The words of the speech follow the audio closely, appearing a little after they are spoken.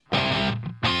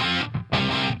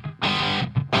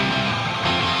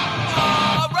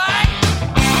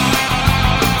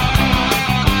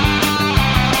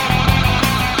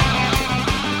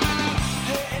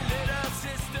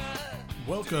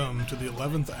welcome to the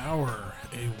 11th Hour,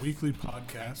 a weekly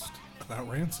podcast about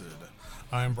Rancid.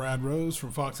 I'm Brad Rose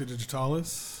from Foxy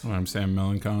Digitalis. I'm Sam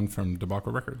Melancon from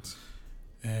Debacle Records.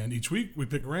 And each week we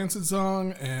pick a Rancid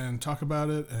song and talk about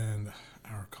it and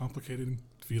our complicated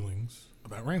feelings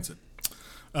about Rancid.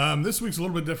 This week's a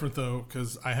little bit different though,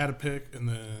 because I had a pick and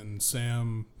then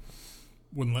Sam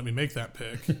wouldn't let me make that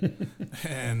pick.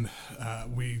 And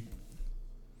we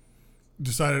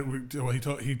decided,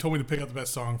 he told me to pick out the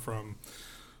best song from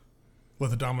Let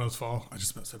the Dominoes Fall. I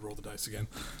just about said Roll the Dice again.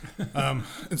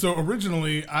 And so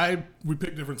originally, we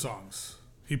picked different songs.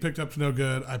 He picked Up to No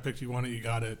Good. I picked You Want It, You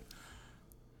Got It.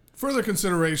 Further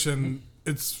consideration,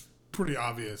 it's pretty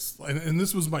obvious. And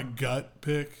this was my gut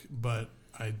pick, but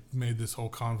I made this whole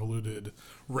convoluted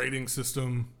rating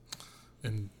system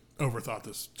and overthought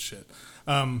this shit.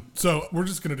 So we're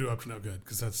just going to do Up to No Good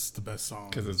because that's the best song.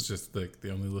 Because it's just the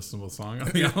only listenable song on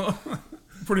the album.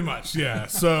 Pretty much, yeah.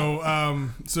 So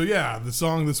yeah, the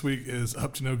song this week is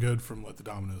Up to No Good from Let the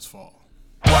Dominoes Fall.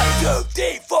 1, 2,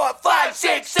 3, 4, 5,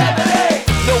 6, 7, 8.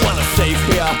 No one is safe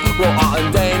here, we're all in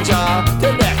danger.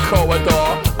 In that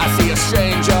corridor, I see a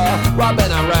stranger. Robbing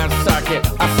a ransack it,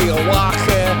 I see him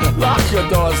walking. Lock your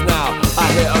doors now, I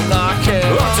hear him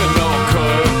knocking. Up to no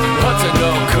good, up to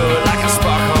no good. Like a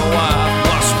spark on wire,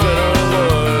 or splittering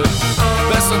wood.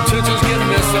 Best intentions get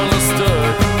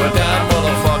misunderstood, but that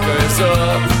motherfucker is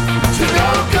up to no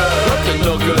good. Up to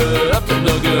no good, up to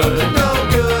no good, up to no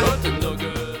good, up to no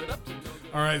good.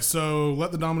 All right, so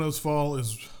Let the Dominoes Fall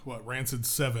is Rancid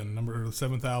 7, the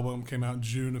 7th album, came out in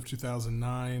June of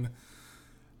 2009,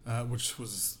 which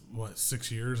was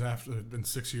 6 years after. It had been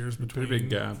 6 years between. Pretty big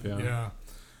gap, yeah.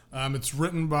 Yeah. It's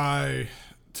written by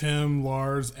Tim,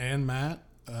 Lars, and Matt.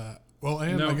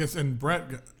 And Brett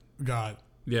got.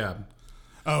 Yeah.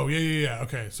 Oh, yeah.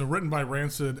 Okay, so written by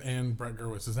Rancid and Brett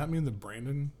Gurewitz. Does that mean that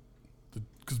Brandon?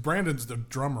 Because Brandon's the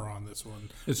drummer on this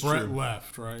one. It's Brett true.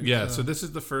 left, right? Yeah, so this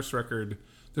is the first record.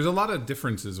 There's a lot of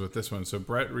differences with this one. So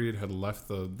Brett Reed had left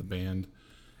the band,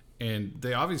 and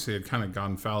they obviously had kind of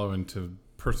gone fallow into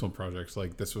personal projects.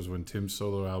 Like this was when Tim's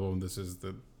solo album, this is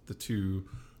the two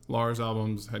Lars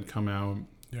albums had come out.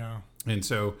 Yeah. And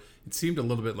so it seemed a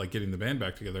little bit like getting the band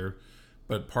back together.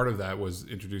 But part of that was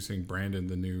introducing Brandon,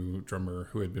 the new drummer,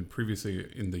 who had been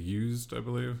previously in The Used, I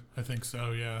believe. I think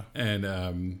so, yeah.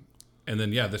 And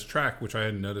then, this track, which I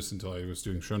hadn't noticed until I was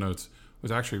doing show notes,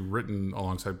 was actually written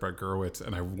alongside Brett Gurewitz.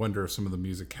 And I wonder if some of the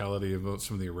musicality of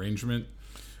some of the arrangement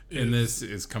in this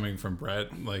is coming from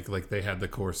Brett. Like they had the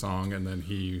core song and then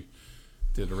he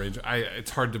did arrange.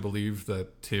 It's hard to believe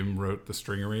that Tim wrote the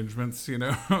string arrangements,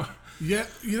 Yeah,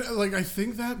 I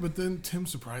think that, but then Tim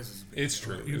surprises me. It's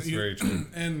true. It's very true.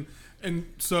 And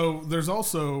so there's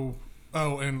also,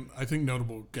 and I think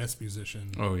notable guest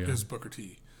musician is Booker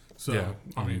T. So, yeah,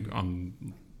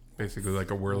 on basically like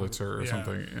a Wurlitzer or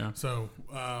something. Yeah. So,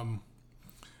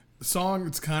 the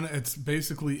song, it's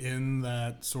basically in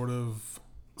that sort of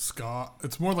ska.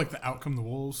 It's more like the Outcome the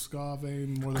Wolves ska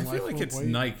vein more than I feel like it's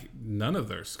none of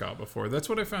their ska before. That's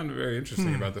what I found very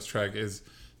interesting about this track is,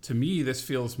 to me, this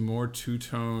feels more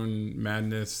two-tone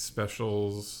Madness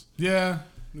specials. Yeah.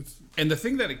 And the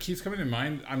thing that it keeps coming to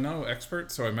mind, I'm no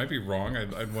expert, so I might be wrong.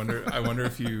 I wonder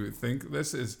if you think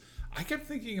this is. I kept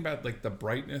thinking about like the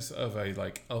brightness of a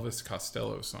like Elvis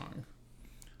Costello song.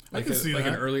 I can see that. Like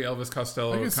an early Elvis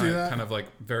Costello kind of like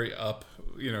very up,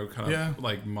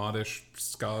 like modish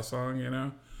ska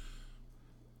song,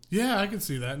 Yeah, I can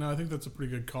see that. No, I think that's a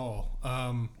pretty good call.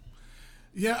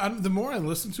 The more I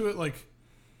listen to it, like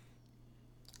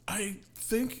I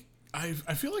think I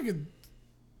feel like it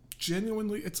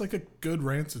genuinely, it's like a good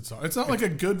Rancid song. It's not like a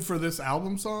good for this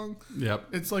album song. Yep.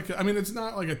 It's like, it's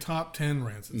not like a top 10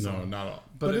 Rancid song. No, not at all.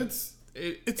 But it's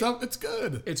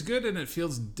good. It's good, and it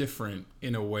feels different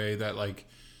in a way that, like,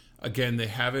 again, they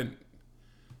haven't.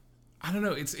 I don't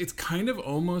know. It's kind of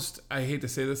almost. I hate to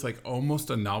say this, like almost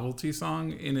a novelty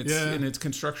song in its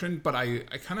construction, but I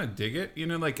kind of dig it.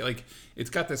 Like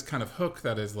it's got this kind of hook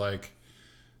that is like.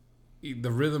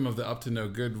 The rhythm of the Up to No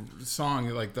Good song,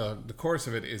 like the chorus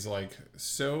of it is like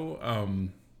so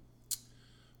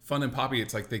fun and poppy.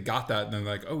 It's like they got that and then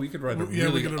like, we could write a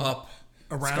really up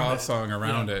ska song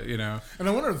around it, And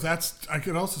I wonder if I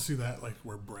could also see that like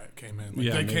where Brett came in.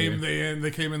 Like they came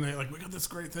in, they like, we got this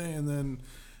great thing, and then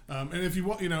and if you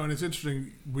want, and it's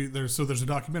interesting. There's a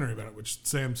documentary about it which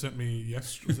Sam sent me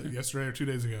yesterday or 2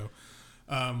 days ago.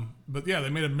 But yeah,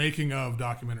 they made a making of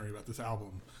documentary about this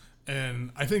album.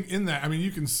 And I think in that,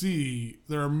 you can see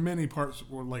there are many parts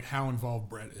where, like, how involved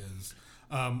Brett is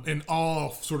in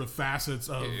all sort of facets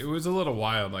of. It was a little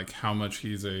wild, like how much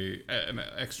he's an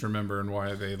extra member and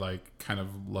why they like kind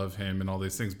of love him and all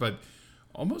these things. But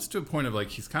almost to a point of like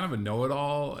he's kind of a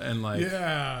know-it-all, and like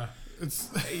it's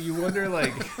you wonder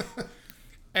like.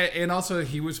 And also,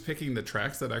 he was picking the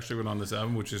tracks that actually went on this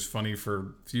album, which is funny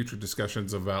for future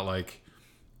discussions about like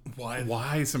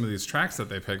why some of these tracks that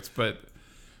they picked. But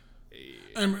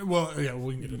we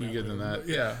can get into that.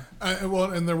 Yeah.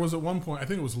 And there was at one point, I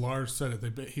think it was Lars said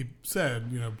it. He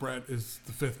said, Brett is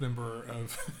the fifth member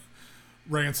of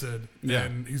Rancid,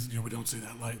 and he's we don't say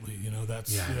that lightly.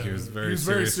 That's he was very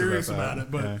serious about it.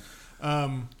 But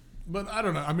but I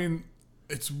don't know. I mean,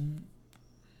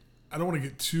 I don't want to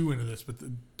get too into this, but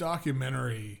the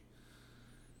documentary,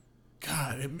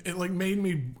 God, it like made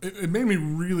me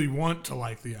really want to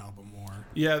like the album more.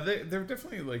 Yeah, they're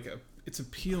definitely like it's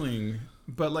appealing,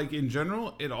 but like in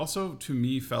general, it also to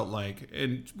me felt like,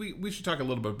 and we should talk a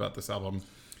little bit about this album.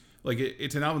 Like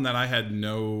it's an album that I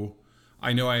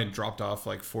know I had dropped off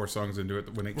like 4 songs into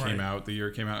it when it came out. The year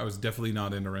it came out, I was definitely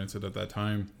not into Rancid at that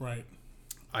time. Right.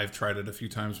 I've tried it a few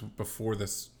times before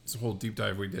this whole deep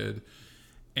dive we did.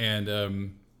 And,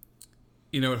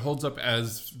 it holds up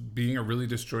as being a really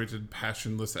disjointed,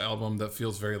 passionless album that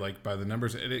feels very, like, by the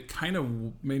numbers. And it kind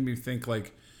of made me think,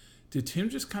 like, did Tim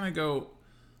just kind of go,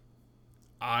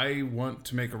 I want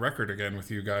to make a record again with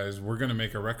you guys. We're going to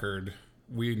make a record.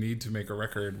 We need to make a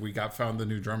record. We found the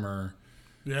new drummer.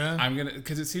 Yeah.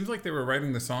 Because it seems like they were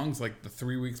writing the songs, like, the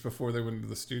 3 weeks before they went into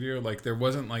the studio. Like, there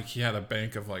wasn't, like, he had a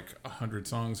bank of, like, 100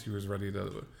 songs he was ready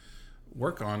to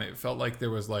work on. It felt like there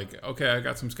was like, okay, I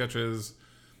got some sketches,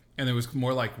 and it was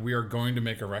more like we are going to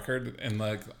make a record, and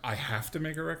like I have to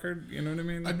make a record. You know what I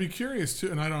mean? I'd be curious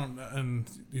too, and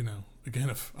again,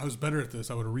 if I was better at this,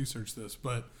 I would have researched this,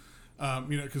 but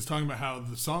because talking about how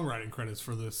the songwriting credits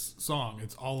for this song,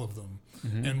 it's all of them,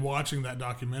 and watching that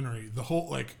documentary, the whole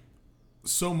like.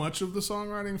 So much of the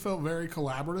songwriting felt very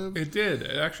collaborative. It did.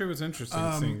 It actually was interesting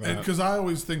seeing that. Because I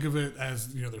always think of it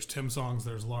as, there's Tim songs,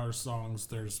 there's Lars songs,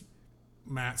 there's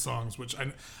Matt songs, which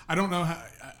I don't know how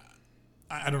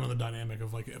I don't know the dynamic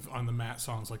of like if on the Matt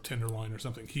songs like Tenderloin or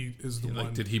something, he is the one.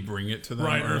 Like, did he bring it to them?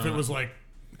 Right, or if it was like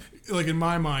in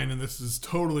my mind, and this is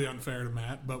totally unfair to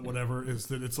Matt, but whatever, is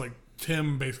that it's like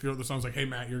Tim basically wrote the songs like, hey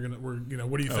Matt, we're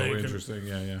what do you think? Oh, interesting,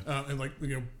 and like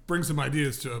bring some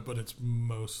ideas to it, but it's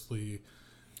mostly.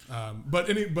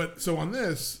 But so on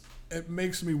this, it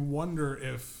makes me wonder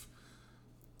if.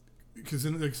 Because,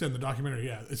 like I said, in the documentary,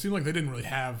 it seemed like they didn't really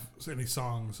have any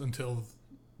songs until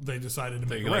they decided to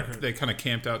make a record. They kind of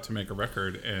camped out to make a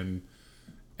record, and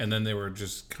then they were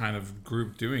just kind of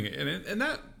group doing it, and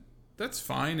that's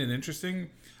fine and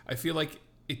interesting. I feel like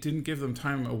it didn't give them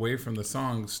time away from the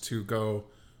songs to go,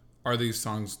 are these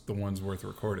songs the ones worth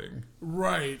recording?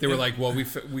 Right. They were like, well,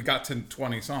 we got to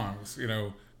 20 songs,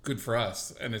 good for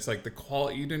us, and it's like the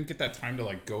quality. You didn't get that time to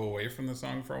like go away from the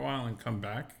song for a while and come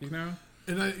back,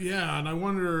 And I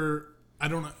wonder, I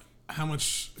don't know how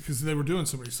much, because they were doing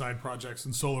so many side projects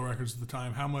and solo records at the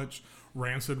time, how much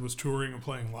Rancid was touring and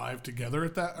playing live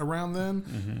together around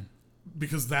then,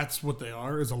 because that's what they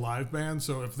are, is a live band.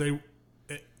 So if they,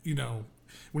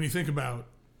 when you think about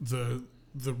the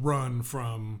run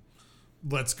from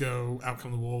Let's Go, Out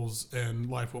Come the Wolves, and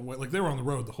Life Won't Wait, like they were on the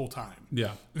road the whole time.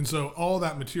 Yeah. And so all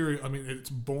that material, I mean, it's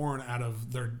born out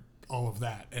of all of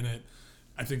that, and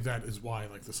I think that is why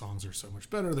like the songs are so much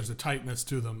better. There's a tightness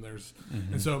to them.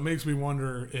 And so it makes me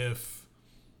wonder if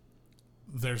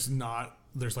there's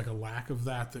like a lack of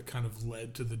that kind of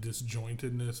led to the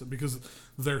disjointedness, because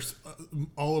there's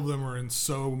all of them are in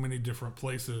so many different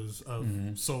places of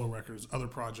solo records, other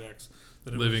projects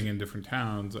that living in different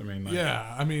towns. I mean,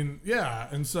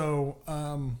 and so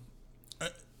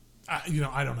I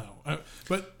don't know,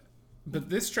 but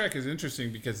this track is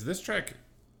interesting because this track.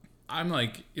 I'm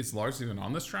like, is Lars even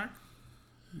on this track?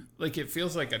 Like, it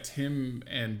feels like a Tim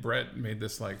and Brett made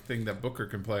this like thing that Booker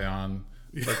can play on,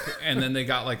 and then they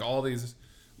got like all these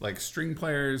like string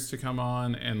players to come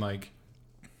on, and like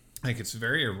it's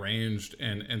very arranged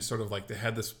and sort of like they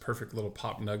had this perfect little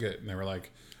pop nugget, and they were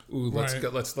like, ooh, let's go,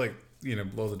 let's like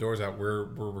blow the doors out. We're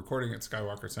recording at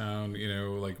Skywalker Sound,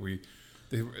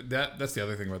 that's the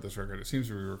other thing about this record. It seems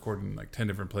to be recorded in like 10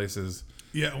 different places.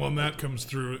 Yeah, well, and that comes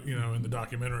through, in the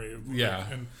documentary. Yeah,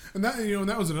 and that and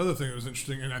that was another thing that was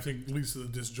interesting, and I think leads to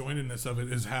the disjointedness of it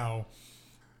is how,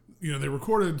 they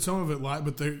recorded some of it live,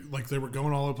 but they were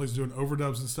going all over the place doing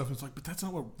overdubs and stuff. And it's like, but that's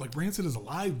not what Rancid is a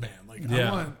live band. Like,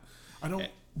 I don't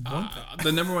want that.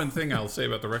 The number one thing I'll say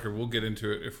about the record, we'll get into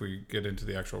it if we get into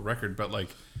the actual record, but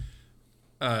like,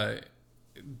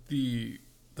 the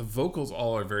vocals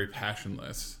all are very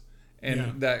passionless,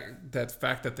 and that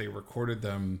fact that they recorded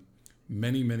them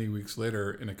many weeks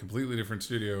later in a completely different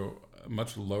studio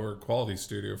much lower quality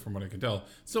studio from what I can tell.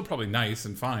 Still probably nice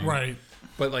and fine, Right.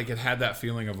 But like it had that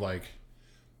feeling of like,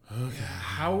 okay,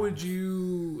 how would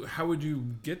you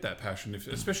get that passion,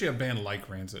 especially a band like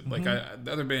Rancid? Like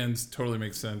the other bands totally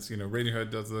make sense. You know,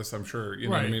 Radiohead does this, I'm sure. You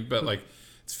know what I mean? But like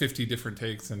it's 50 different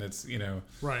takes, and it's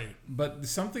right. But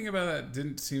something about that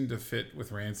didn't seem to fit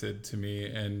with Rancid to me,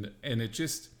 and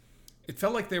it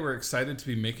felt like they were excited to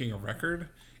be making a record,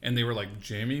 and they were like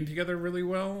jamming together really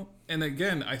well. And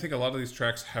again, I think a lot of these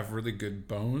tracks have really good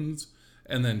bones,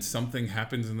 and then something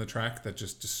happens in the track that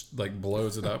just like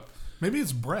blows it up. Maybe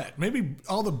it's Brett. Maybe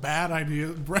all the bad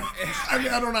ideas. Brett. I mean,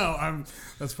 I don't know.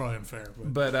 That's probably unfair.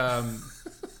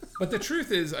 But the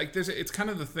truth is, like, it's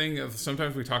kind of the thing of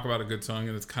sometimes we talk about a good song,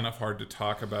 and it's kind of hard to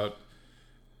talk about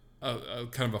a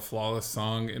kind of a flawless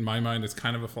song. In my mind, it's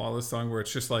kind of a flawless song where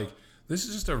it's just like, this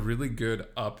is just a really good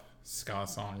up ska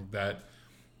song that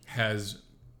has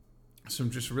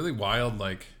some just really wild,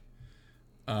 like,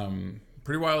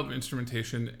 pretty wild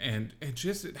instrumentation, and it's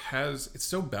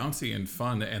so bouncy and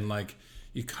fun, and like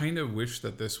you kind of wish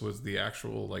that this was the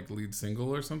actual like lead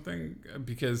single or something,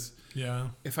 because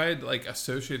if I had like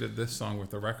associated this song with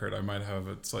the record, I might have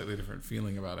a slightly different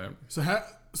feeling about it. So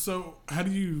how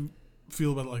do you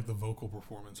feel about like the vocal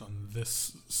performance on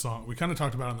this song? We kind of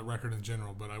talked about it on the record in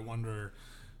general, but I wonder,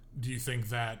 do you think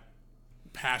that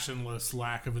passionless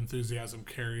lack of enthusiasm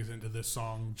carries into this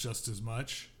song just as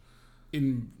much?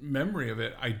 In memory of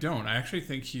it, I don't. I actually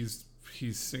think he's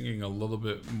singing a little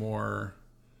bit more,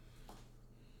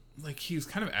 like he's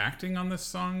kind of acting on this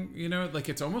song, you know, like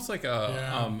it's almost like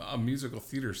a musical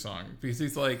theater song, because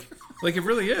he's like it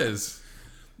really is,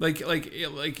 like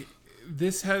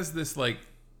this has this like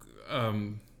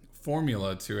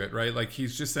formula to it, right? Like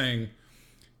he's just saying,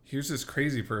 here's this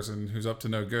crazy person who's up to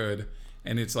no good.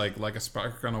 And it's like a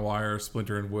spark on a wire,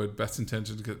 splinter in wood, best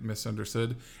intentions get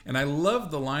misunderstood. And I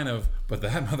love the line of, but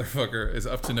that motherfucker is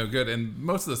up to no good. And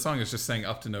most of the song is just saying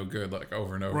up to no good, like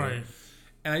over and over. Right.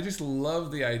 And I just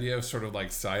love the idea of sort of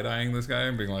like side-eyeing this guy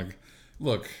and being like,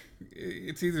 look,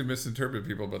 it's easy to misinterpret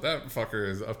people, but that fucker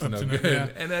is up to no good. Yeah.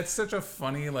 And that's such a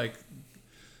funny, like,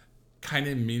 kind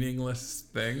of meaningless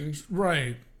thing.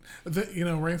 Right.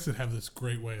 Rancid have this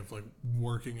great way of like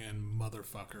working in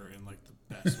motherfucker in like the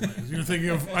best ways. You're thinking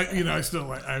of, I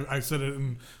said it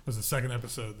in the second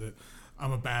episode that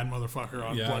I'm a bad motherfucker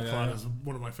on Blood Clot is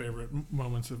one of my favorite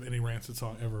moments of any Rancid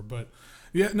song ever. But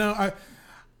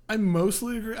I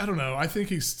mostly agree. I don't know. I think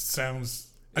he sounds.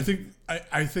 I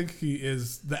think he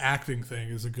is. The acting thing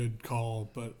is a good call,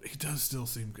 but he does still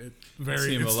seem good.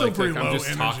 It's still pretty low I'm just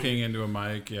energy. Talking into a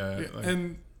mic,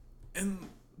 and.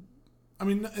 I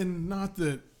mean, and not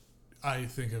that I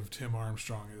think of Tim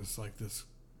Armstrong as like this,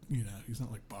 he's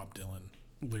not like Bob Dylan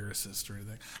lyricist or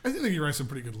anything. I think he writes some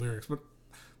pretty good lyrics, but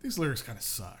these lyrics kind of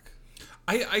suck.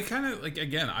 I kind of like,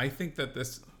 again, I think that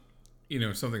this,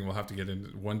 something we'll have to get into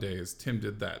one day is Tim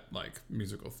did that like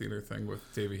musical theater thing with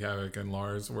Davey Havok and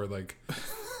Lars, where like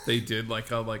they did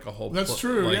like a whole. That's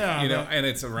true, and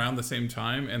it's around the same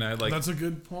time, and I like. That's a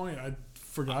good point. I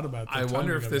forgot about that. I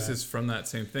wonder if this is from that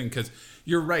same thing, because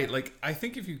you're right. Like, I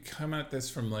think if you come at this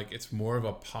from like, it's more of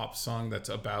a pop song that's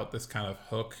about this kind of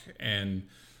hook, and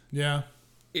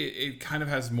it kind of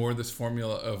has more this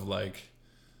formula of like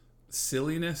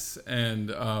silliness and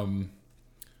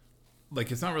like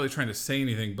it's not really trying to say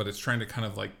anything, but it's trying to kind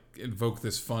of like invoke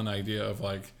this fun idea of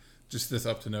like just this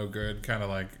up to no good kind of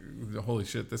like, holy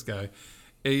shit, this guy.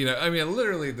 I mean,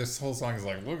 literally, this whole song is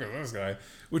like, look at this guy,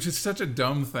 which is such a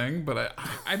dumb thing. But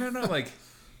I don't know. Like,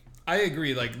 I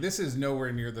agree. Like, this is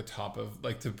nowhere near the top of,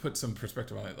 like, to put some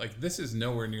perspective on it. Like, this is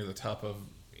nowhere near the top of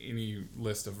any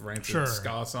list of Rancid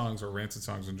ska songs or Rancid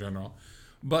songs in general.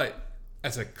 But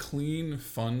as a clean,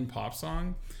 fun pop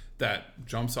song that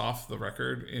jumps off the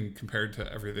record in compared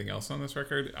to everything else on this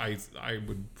record, I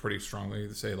would pretty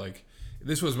strongly say like.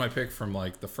 This was my pick from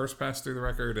like the first pass through the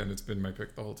record, and it's been my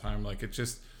pick the whole time. Like it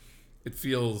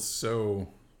feels so,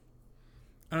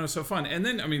 I don't know, so fun. And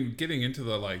then, I mean, getting into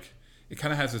the like, it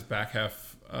kind of has this back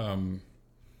half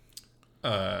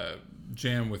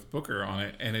jam with Booker on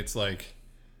it, and it's like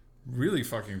really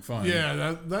fucking fun.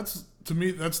 Yeah, that's to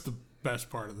me that's the best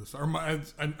part of this. I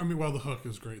mean, while the hook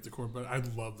is great, the chord, but I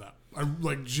love that. I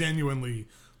like genuinely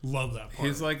love that part.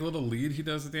 His like little lead he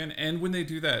does at the end, and when they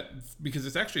do that, because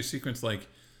it's actually sequenced like,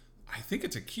 I think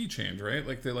it's a key change, right?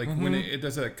 Like they like when it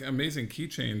does an amazing key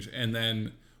change, and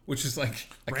then which is like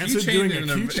a Rancid key change. Doing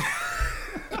a key change.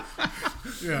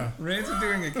 Yeah, Rancid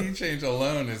doing a key change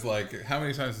alone is like, how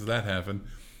many times does that happen?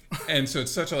 And so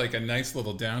it's such a like a nice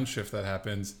little downshift that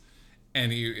happens,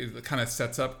 and it kind of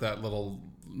sets up that little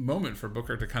moment for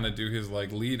Booker to kind of do his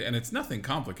like lead, and it's nothing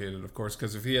complicated, of course,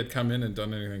 because if he had come in and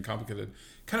done anything complicated,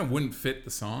 kind of wouldn't fit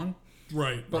the song.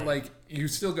 Right. But like you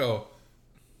still go,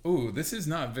 ooh, this is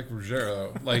not Vic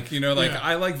Ruggiero. Like, you know, like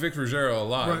I like Vic Ruggiero a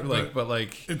lot. Right, like, but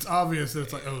like it's obvious that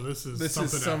it's like, oh, this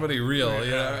is somebody real, right,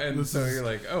 you know? And so is... you're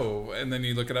like, oh, and then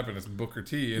you look it up and it's Booker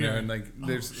T, you know, and like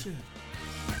there's. Oh, shit.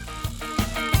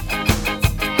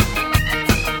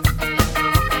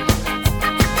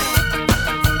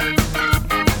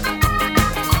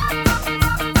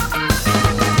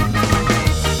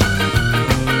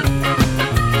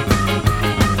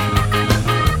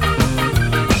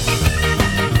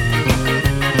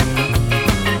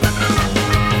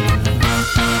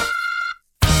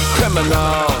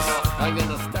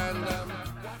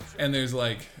 And there's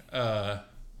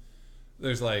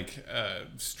like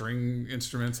string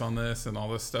instruments on this and all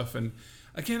this stuff, and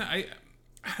again I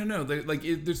don't know,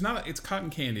 there's not, it's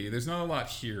cotton candy, there's not a lot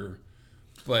here,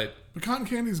 but cotton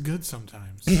candy is good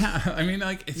sometimes. Yeah, I mean,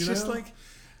 like it's just like,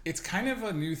 it's kind of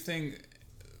a new thing.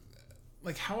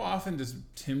 Like, how often does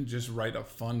Tim just write a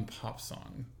fun pop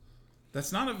song?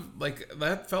 That's not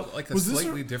that felt like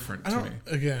slightly different to me.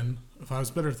 Again, if I was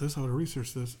better at this, I would have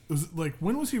researched this.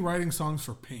 When was he writing songs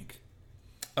for Pink?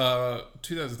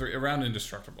 2003, around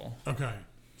Indestructible. Okay,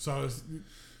 so I was.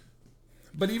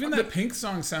 But even that Pink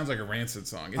song sounds like a Rancid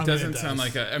song. It doesn't sound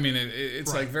like a. I mean,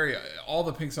 it's like very, all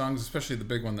the Pink songs, especially the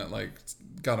big one that like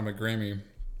got him a Grammy.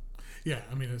 Yeah,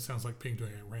 I mean, it sounds like Pink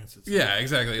doing a Rancid song. Yeah,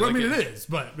 exactly. Well, like, I mean, it is,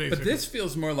 but basically. But this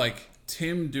feels more like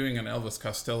Tim doing an Elvis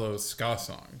Costello ska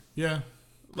song. Yeah.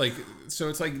 Like, so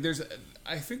it's like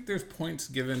I think there's points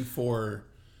given for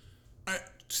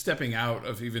stepping out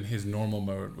of even his normal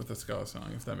mode with a ska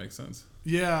song, if that makes sense.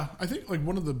 Yeah, I think like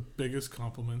one of the biggest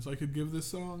compliments I could give this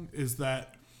song is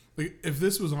that like if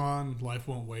this was on Life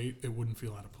Won't Wait, it wouldn't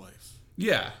feel out of place.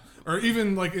 Yeah. Or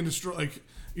even like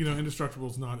Indestructible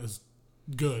is not as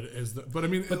good as but I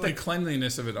mean, but the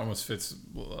cleanliness of it almost fits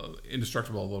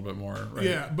Indestructible a little bit more, right?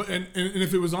 Yeah, but and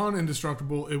if it was on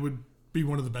Indestructible, it would be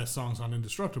one of the best songs on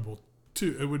Indestructible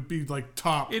too. It would be like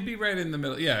top. It'd be right in the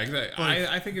middle. Yeah, exactly. Like,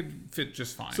 I think it'd fit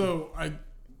just fine. So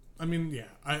I mean,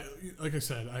 yeah. Like I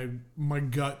said, my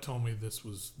gut told me this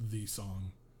was the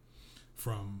song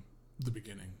from the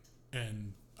beginning,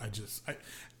 and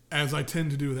as I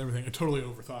tend to do with everything, I totally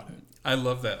overthought it. I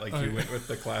love that. Like you went with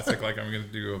the classic. Like I'm going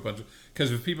to do a bunch of,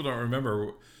 because if people don't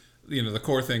remember, you know, the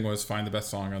core thing was find the best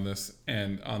song on this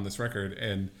record,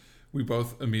 and we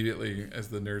both immediately, as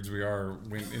the nerds we are,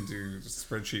 went into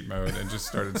spreadsheet mode and just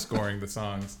started scoring the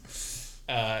songs.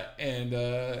 Yeah,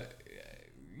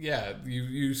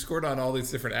 you scored on all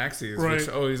these different axes, right, which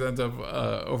always ends up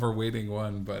overweighting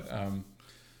one. But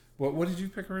what did you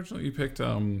pick originally? You picked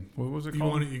what was it called? You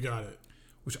Want It, You Got It.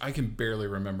 Which I can barely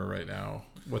remember right now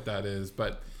what that is,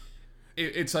 but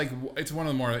it's like it's one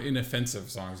of the more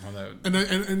inoffensive songs on that.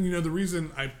 And you know the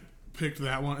reason I picked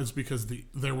that one is because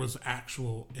there was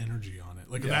actual energy on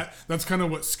it. Like that's kind of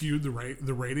what skewed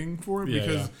the rating for it,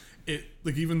 because it,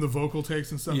 like, even the vocal takes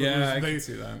and stuff. Yeah, I can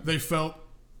see that. They felt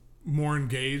more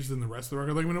engaged than the rest of the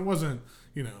record. Like, when it wasn't,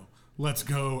 you know, Let's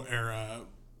Go era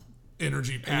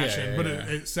energy, passion, but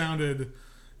it sounded,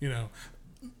 you know.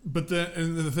 But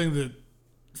the thing that,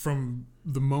 from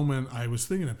the moment I was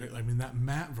thinking of it, I mean, that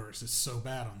Matt verse is so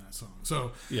bad on that song.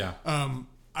 So yeah,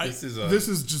 this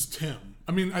is just Tim.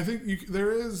 I mean, I think you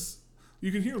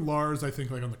can hear Lars, I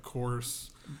think, like on the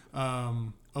chorus a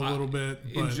little bit.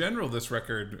 But in general, this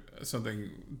record,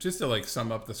 something just to like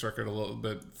sum up this record a little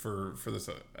bit for this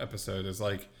episode, is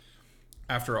like,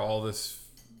 after all this,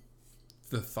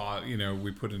 the thought, you know,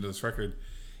 we put into this record,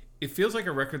 it feels like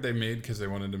a record they made because they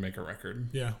wanted to make a record.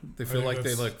 Yeah, they feel like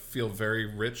they feel very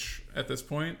rich at this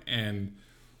point and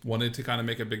wanted to kind of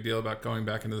make a big deal about going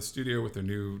back into the studio with their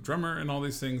new drummer and all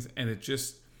these things, and it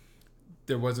just,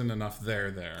 there wasn't enough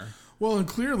there. Well, and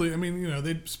clearly, I mean, you know,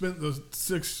 they'd spent those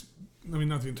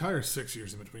not the entire 6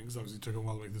 years in between, because obviously it took a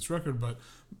while to make this record, but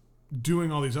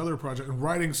doing all these other projects and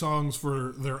writing songs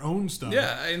for their own stuff.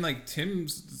 Yeah, and like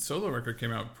Tim's solo record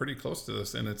came out pretty close to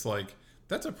this, and it's like,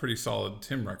 that's a pretty solid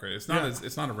Tim record. It's not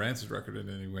it's not a Rancid record in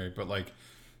any way, but like,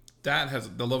 that has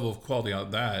the level of quality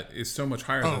on that is so much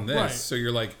higher than this. Right. So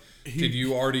you're like, did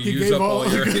you already use up all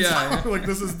your like,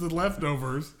 this is the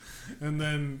leftovers, and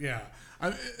then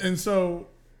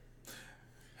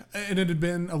and it had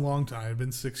been a long time. It had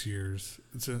been 6 years.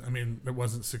 I mean, it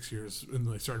wasn't 6 years when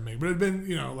they started making, but it had been,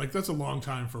 you know, like, that's a long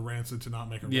time for Rancid to not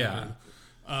make a record.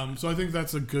 So I think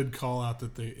that's a good call out,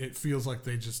 that it feels like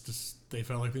they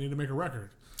felt like they need to make a record,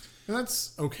 and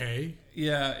that's okay.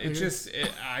 Yeah,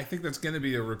 I think that's going to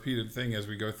be a repeated thing as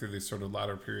we go through these sort of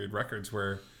latter period records,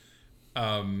 where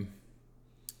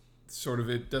sort of,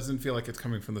 it doesn't feel like it's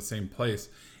coming from the same place.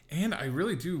 And I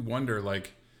really do wonder,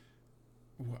 like,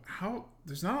 how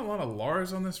there's not a lot of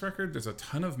Lars on this record. There's a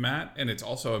ton of Matt, and it's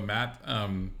also a Matt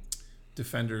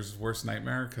Defender's worst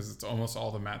nightmare, because it's almost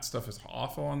all the Matt stuff is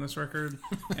awful on this record.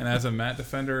 And as a Matt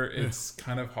Defender, it's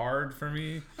kind of hard for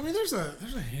me. I mean, there's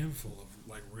a handful of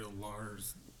like real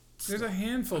Lars. There's a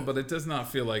handful, but it does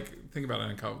not feel like, think about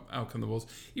it, Out Come the Wolves.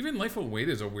 Even Life Will Wait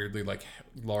is a weirdly like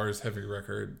Lars heavy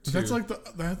record too. That's like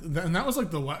and that was like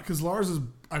because Lars is,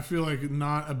 I feel like,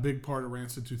 not a big part of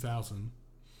Rancid 2000.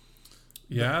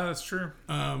 Yeah, that's true.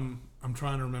 I'm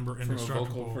trying to remember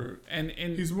Indestructible. And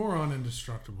he's more on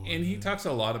Indestructible. And he talks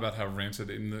a lot about how Rancid,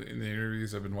 in the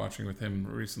interviews I've been watching with him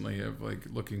recently, of like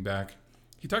looking back,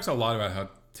 he talks a lot about how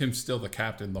Tim's still the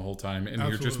captain the whole time, and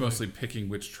you're just mostly picking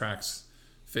which tracks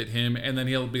fit him, and then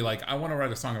he'll be like, I want to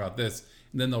write a song about this,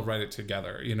 and then they'll write it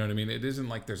together. You know what I mean? It isn't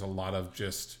like there's a lot of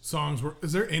just songs where,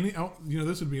 is there any,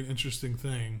 this would be an interesting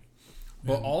thing.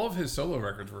 Well, all of his solo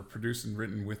records were produced and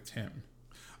written with Tim.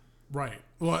 Right.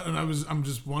 Well, and I'm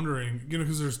just wondering,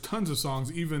 because there's tons of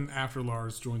songs even after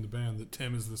Lars joined the band that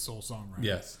Tim is the sole songwriter.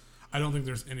 Yes. I don't think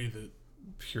there's any that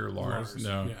pure Lars.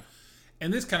 No. Yeah.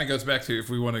 And this kind of goes back to, if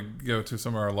we want to go to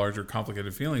some of our larger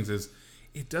complicated feelings, is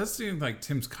it does seem like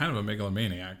Tim's kind of a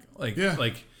megalomaniac.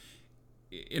 Like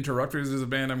Interrupters is a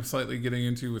band I'm slightly getting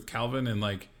into with Calvin, and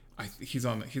like he's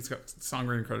got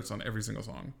songwriting credits on every single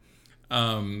song.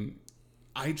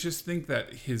 I just think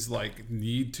that his like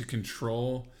need to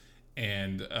control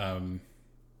and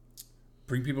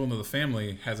bring people into the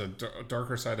family has a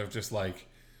darker side of just like,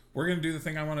 we're gonna do the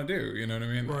thing I want to do. You know what I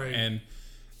mean? Right. And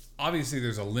obviously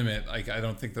there's a limit. Like, I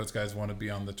don't think those guys want to be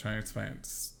on the transplant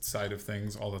side of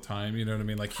things all the time. You know what I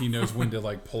mean? Like, he knows when to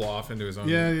like pull off into his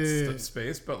own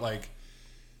space. But like,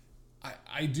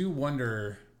 I do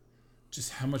wonder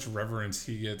just how much reverence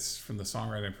he gets from the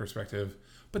songwriting perspective.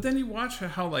 But then you watch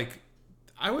how like,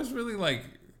 I was really like,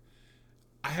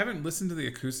 I haven't listened to the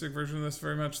acoustic version of this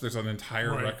very much. There's an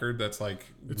entire record that's like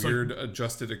weird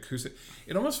adjusted acoustic.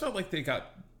 It almost felt like they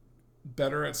got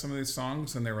better at some of these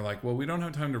songs, and they were like, well, we don't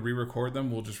have time to re-record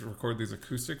them, we'll just record these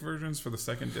acoustic versions for the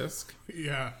second disc.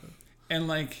 Yeah. And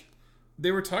like,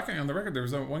 they were talking on the record, there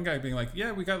was one guy being like,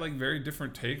 yeah, we got like very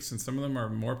different takes, and some of them are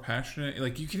more passionate.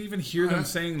 Like, you could even hear them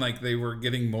saying like they were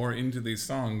getting more into these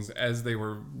songs as they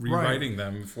were rewriting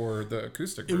them for the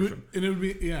acoustic version. It would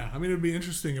be it would be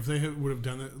interesting if they would have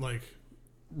done it, like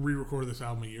re-recorded this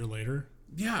album a year later.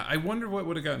 Yeah, I wonder what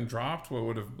would have gotten dropped, what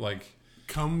would have like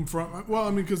come from. Well,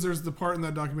 I mean, because there's the part in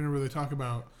that documentary where they talk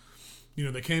about,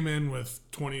 they came in with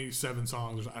 27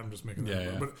 songs. I'm just making that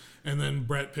up. But and then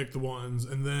Brett picked the ones,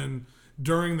 and then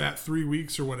during that 3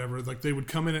 weeks or whatever, like they would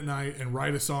come in at night and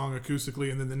write a song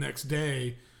acoustically, and then the next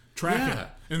day track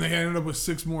it, and they ended up with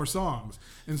 6 more songs.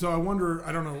 And so I wonder,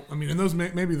 I don't know. I mean, and those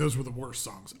maybe those were the worst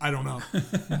songs. I don't know,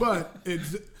 but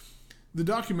it's the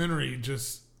documentary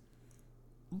just,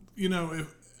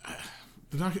 if.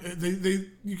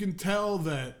 You can tell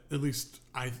that, at least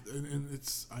I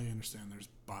understand there's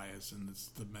bias and it's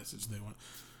the message they want,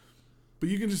 but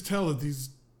you can just tell that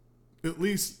these, at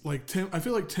least like Tim, I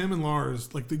feel like Tim and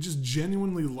Lars, like they just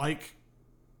genuinely like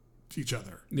each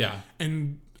other. Yeah.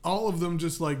 And all of them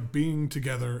just like being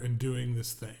together and doing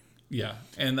this thing. Yeah.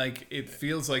 And like, it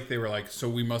feels like they were like, so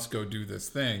we must go do this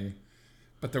thing,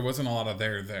 but there wasn't a lot of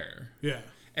there. Yeah.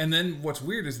 And then what's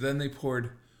weird is then they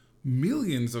poured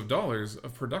millions of dollars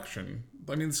of production.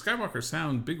 I mean, the Skywalker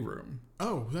Sound big room.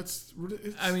 Oh, that's.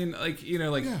 I mean, like,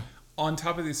 on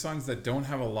top of these songs that don't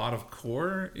have a lot of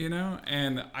core,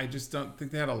 and I just don't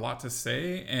think they had a lot to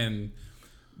say, and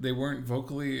they weren't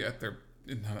vocally at their.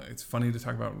 It's funny to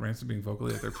talk about Rancid being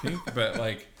vocally at their peak, but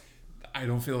like, I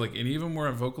don't feel like any of them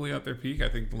were vocally at their peak. I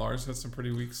think Lars has some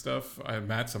pretty weak stuff.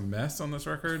 Matt's a mess on this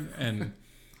record, and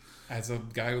as a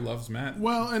guy who loves Matt,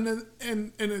 well, and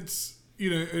it's.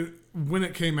 When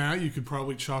it came out, you could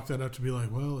probably chalk that up to be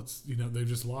like, well, it's, they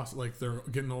just lost, like they're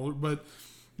getting older. But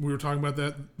we were talking about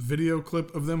that video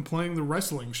clip of them playing the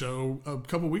wrestling show a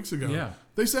couple weeks ago. Yeah.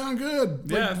 They sound good.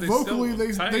 Yeah. Like, vocally,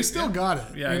 they still got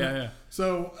it. Yeah.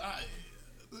 So,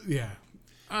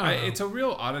 it's a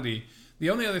real oddity.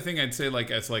 The only other thing I'd say, like,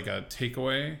 as like a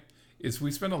takeaway, is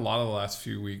we spent a lot of the last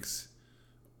few weeks,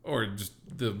 or just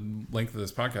the length of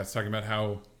this podcast, talking about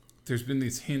how there's been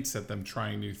these hints at them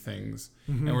trying new things,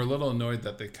 and we're a little annoyed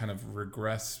that they kind of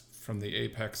regress from the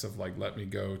apex of like Let Me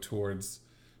Go towards,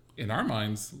 in our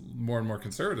minds, more and more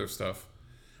conservative stuff.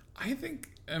 I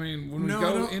think, when we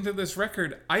go into this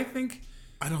record, I think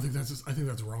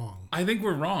that's wrong. I think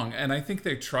we're wrong, and I think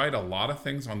they tried a lot of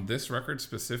things on this record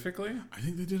specifically. I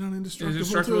think they did on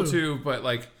Indestructible too. But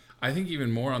like, I think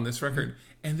even more on this record,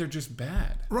 and they're just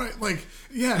bad. Right, like,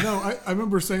 yeah, no, I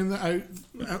remember saying that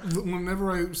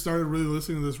whenever I started really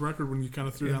listening to this record, when you kind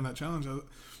of threw down that challenge,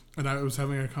 and I was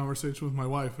having a conversation with my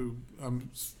wife, who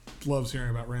loves hearing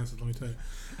about Rancid, let me tell you.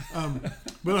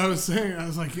 But I was telling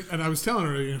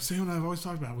her, same what I've always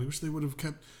talked about. We wish they would have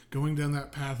kept going down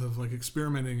that path of like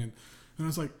experimenting, and I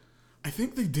was like, I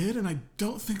think they did, and I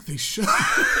don't think they should.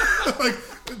 Like,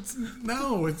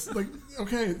 it's like,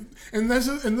 okay, and this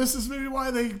is maybe why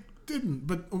they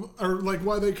didn't, or like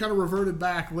why they kind of reverted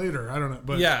back later. I don't know,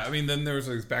 but yeah, I mean, then there was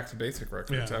like Back to Basic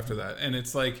records after that, and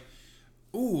it's like,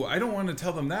 ooh, I don't want to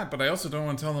tell them that, but I also don't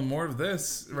want to tell them more of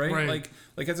this, right?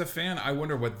 Like as a fan, I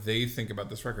wonder what they think about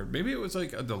this record. Maybe it was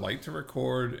like a delight to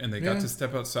record, and they got to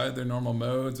step outside their normal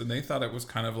modes, and they thought it was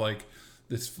kind of like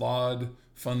this flawed,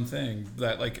 fun thing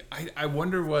that, like, I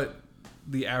wonder what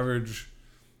the average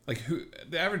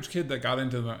kid that got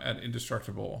into them at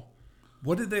Indestructible,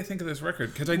 what did they think of this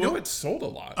record? Because I know it sold a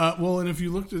lot. Well, and if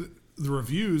you looked at the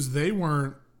reviews, they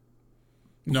weren't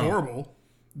horrible.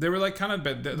 They were like kind of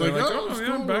bad. They're like,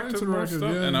 cool, back to the record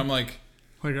stuff. Yeah. And I'm like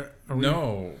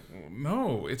no,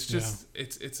 it's just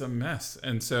it's a mess.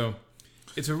 And so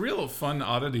it's a real fun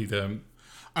oddity to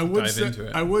dive into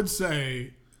it. I would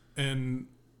say, and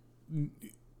and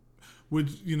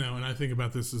I think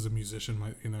about this as a musician,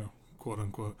 quote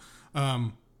unquote,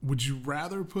 would you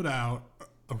rather put out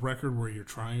a record where you're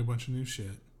trying a bunch of new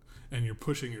shit and you're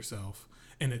pushing yourself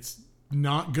and it's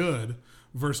not good,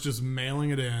 versus just mailing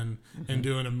it in and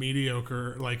doing a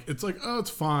mediocre, like, it's like, oh, it's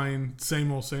fine, same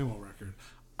old record?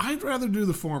 I'd rather do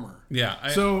the former. Yeah.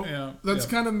 That's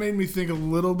kind of made me think a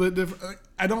little bit different.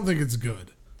 I don't think it's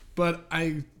good, but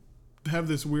I have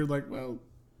this weird, like, well,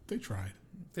 they tried.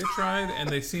 They tried, and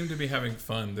they seem to be having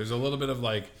fun. There's a little bit of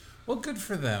like, well, good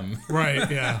for them. Right,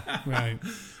 yeah, right.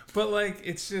 But like,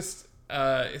 it's just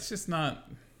not,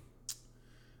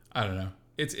 I don't know.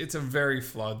 It's a very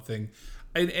flawed thing.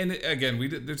 And again,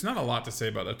 there's not a lot to say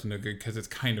about Up to No Good because it's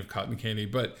kind of cotton candy,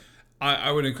 but I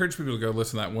would encourage people to go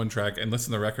listen to that one track and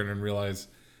listen to the record and realize,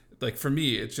 like, for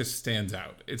me, it just stands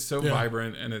out. It's so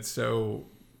vibrant, and it's so...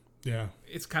 Yeah.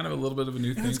 It's kind of a little bit of a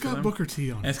new thing. It's got Booker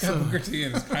T on it. And it's got Booker T,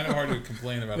 and it's kind of hard to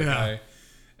complain about a guy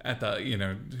at the,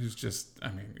 who's just,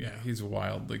 he's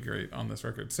wildly great on this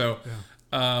record. So,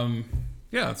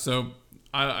 so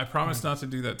I promise not to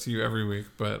do that to you every week,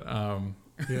 but...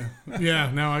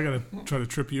 now I gotta try to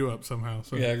trip you up somehow.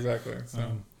 So. Yeah, exactly. So.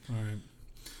 All right.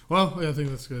 Well, I think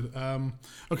that's good.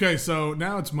 Okay, so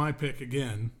now it's my pick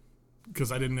again,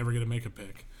 because I didn't ever get to make a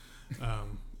pick.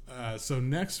 So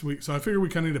next week, I figure we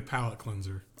kind of need a palate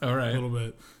cleanser. All right. A little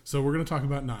bit. So we're going to talk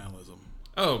about nihilism.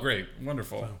 Oh, great.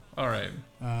 Wonderful. All right.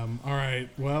 All right.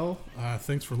 Well,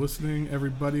 thanks for listening,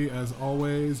 everybody. As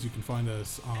always, you can find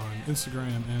us on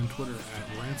Instagram and Twitter at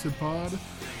RancidPod.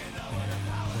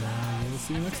 And we'll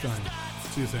see you next time.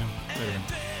 See you, Sam. Later.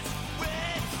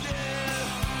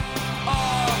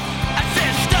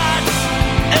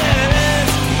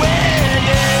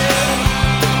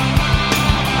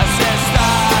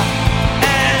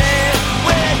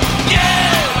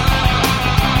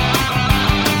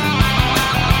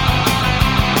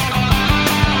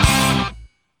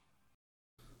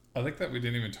 I like that we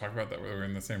didn't even talk about that when we were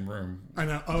in the same room. I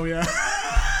know. Oh, yeah.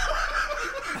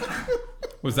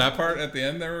 Was that part at the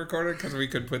end they were recorded? Because we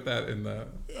could put that in the...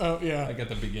 Oh, yeah. Like at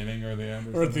the beginning or the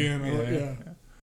end or at the end. Yeah.